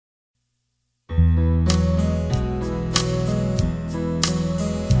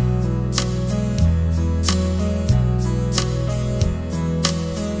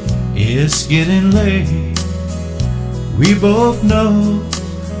It's getting late. We both know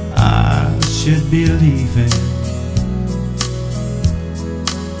I should be leaving.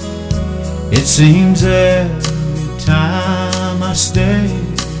 It seems every time I stay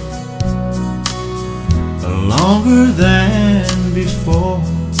longer than before.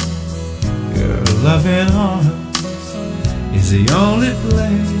 Your loving arms is the only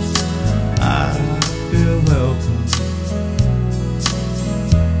place I feel welcome.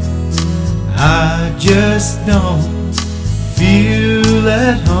 I just don't feel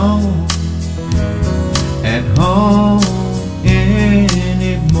at home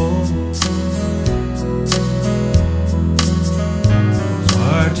anymore. It's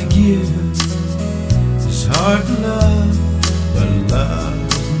hard to give, it's hard to love, but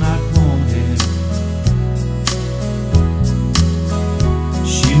love's not wanted.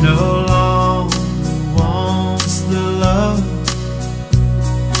 She no longer wants the love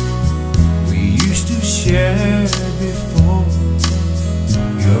we used to share before.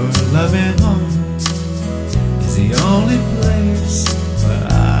 Your loving arms is the only place where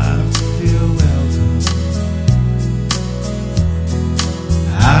I feel welcome.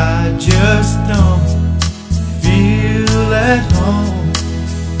 I just don't feel at home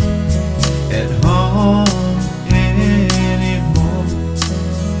anymore.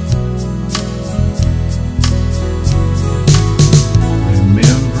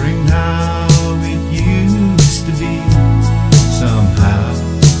 Remembering how it used to be, somehow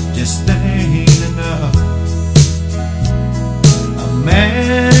just ain't enough. A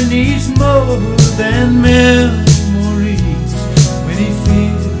man needs more than memories when he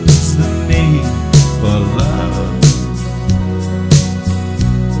feels the need for love.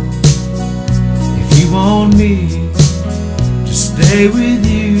 If you want me to stay with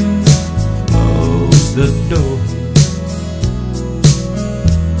you, close the door.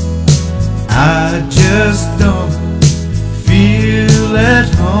 I just don't